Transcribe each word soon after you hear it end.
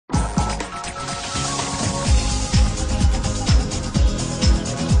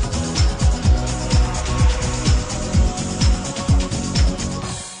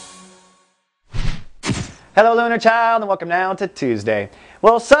Hello, Lunar Child, and welcome now to Tuesday.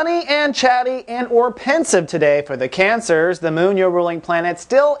 Well, sunny and chatty and or pensive today for the Cancers. The moon, your ruling planet,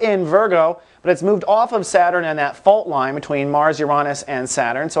 still in Virgo, but it's moved off of Saturn and that fault line between Mars, Uranus, and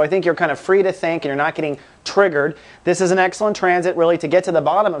Saturn. So I think you're kind of free to think and you're not getting triggered. This is an excellent transit really to get to the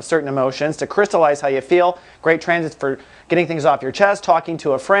bottom of certain emotions, to crystallize how you feel. Great transit for getting things off your chest, talking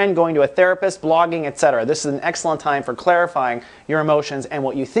to a friend, going to a therapist, blogging, etc. This is an excellent time for clarifying your emotions and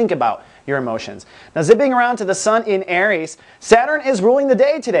what you think about your emotions. Now, zipping around to the Sun in Aries, Saturn is ruling the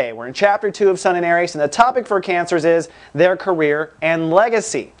day today. We're in Chapter 2 of Sun in Aries, and the topic for Cancers is their career and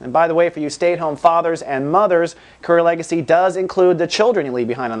legacy. And by the way, for you stay-at-home fathers and mothers, career legacy does include the children you leave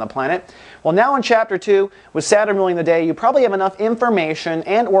behind on the planet. Well, now in Chapter 2, with Saturn ruling the day, you probably have enough information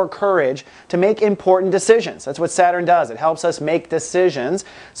and or courage to make important decisions. That's what Saturn does. It helps us make decisions.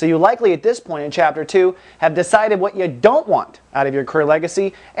 So you likely at this point in Chapter 2 have decided what you don't want out of your career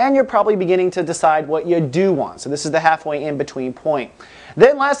legacy, and you're probably beginning to decide what you do want. So this is the halfway in between point.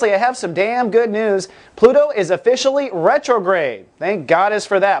 Then lastly, I have some damn good news. Pluto is officially retrograde. Thank Goddess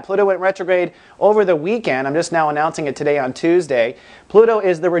for that. Pluto went retrograde over the weekend. I'm just now announcing it today on Tuesday. Pluto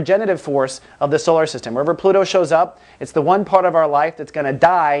is the regenerative force of the solar system. Wherever Pluto shows up, it's the one part of our life that's going to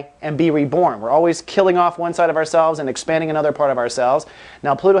die and be reborn. We're always killing off one side of ourselves and expanding another part of ourselves.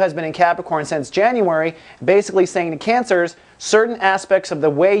 Now, Pluto has been in Capricorn since January, basically saying to Cancers, certain aspects of the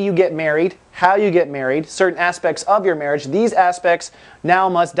way you get married, how you get married, certain aspects of your marriage, these aspects now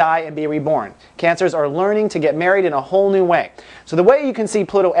must die and be reborn. Cancers are learning to get married in a whole new way. So the way you can see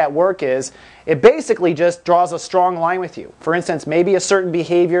Pluto at work is, it basically just draws a strong line with you. For instance, maybe a certain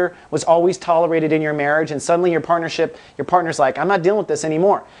behavior was always tolerated in your marriage and suddenly your partner's like, I'm not dealing with this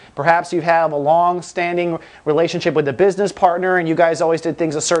anymore. Perhaps you have a long-standing relationship with a business partner and you guys always did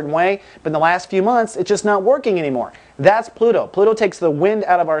things a certain way, but in the last few months it's just not working anymore. That's Pluto. Pluto takes the wind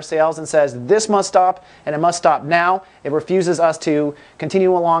out of our sails and says this must stop, and it must stop now. It refuses us to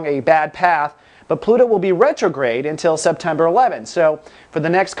continue along a bad path. But Pluto will be retrograde until September 11th. So for the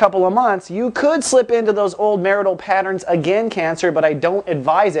next couple of months, you could slip into those old marital patterns again, Cancer, but I don't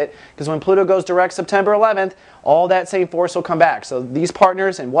advise it, because when Pluto goes direct September 11th, all that same force will come back. So these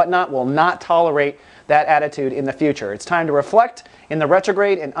partners and whatnot will not tolerate that attitude in the future. It's time to reflect in the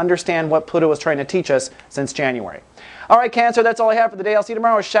retrograde and understand what Pluto was trying to teach us since January. All right, Cancer, that's all I have for the day. I'll see you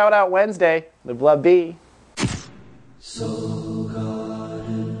tomorrow. Shout Out Wednesday. Live, love, be.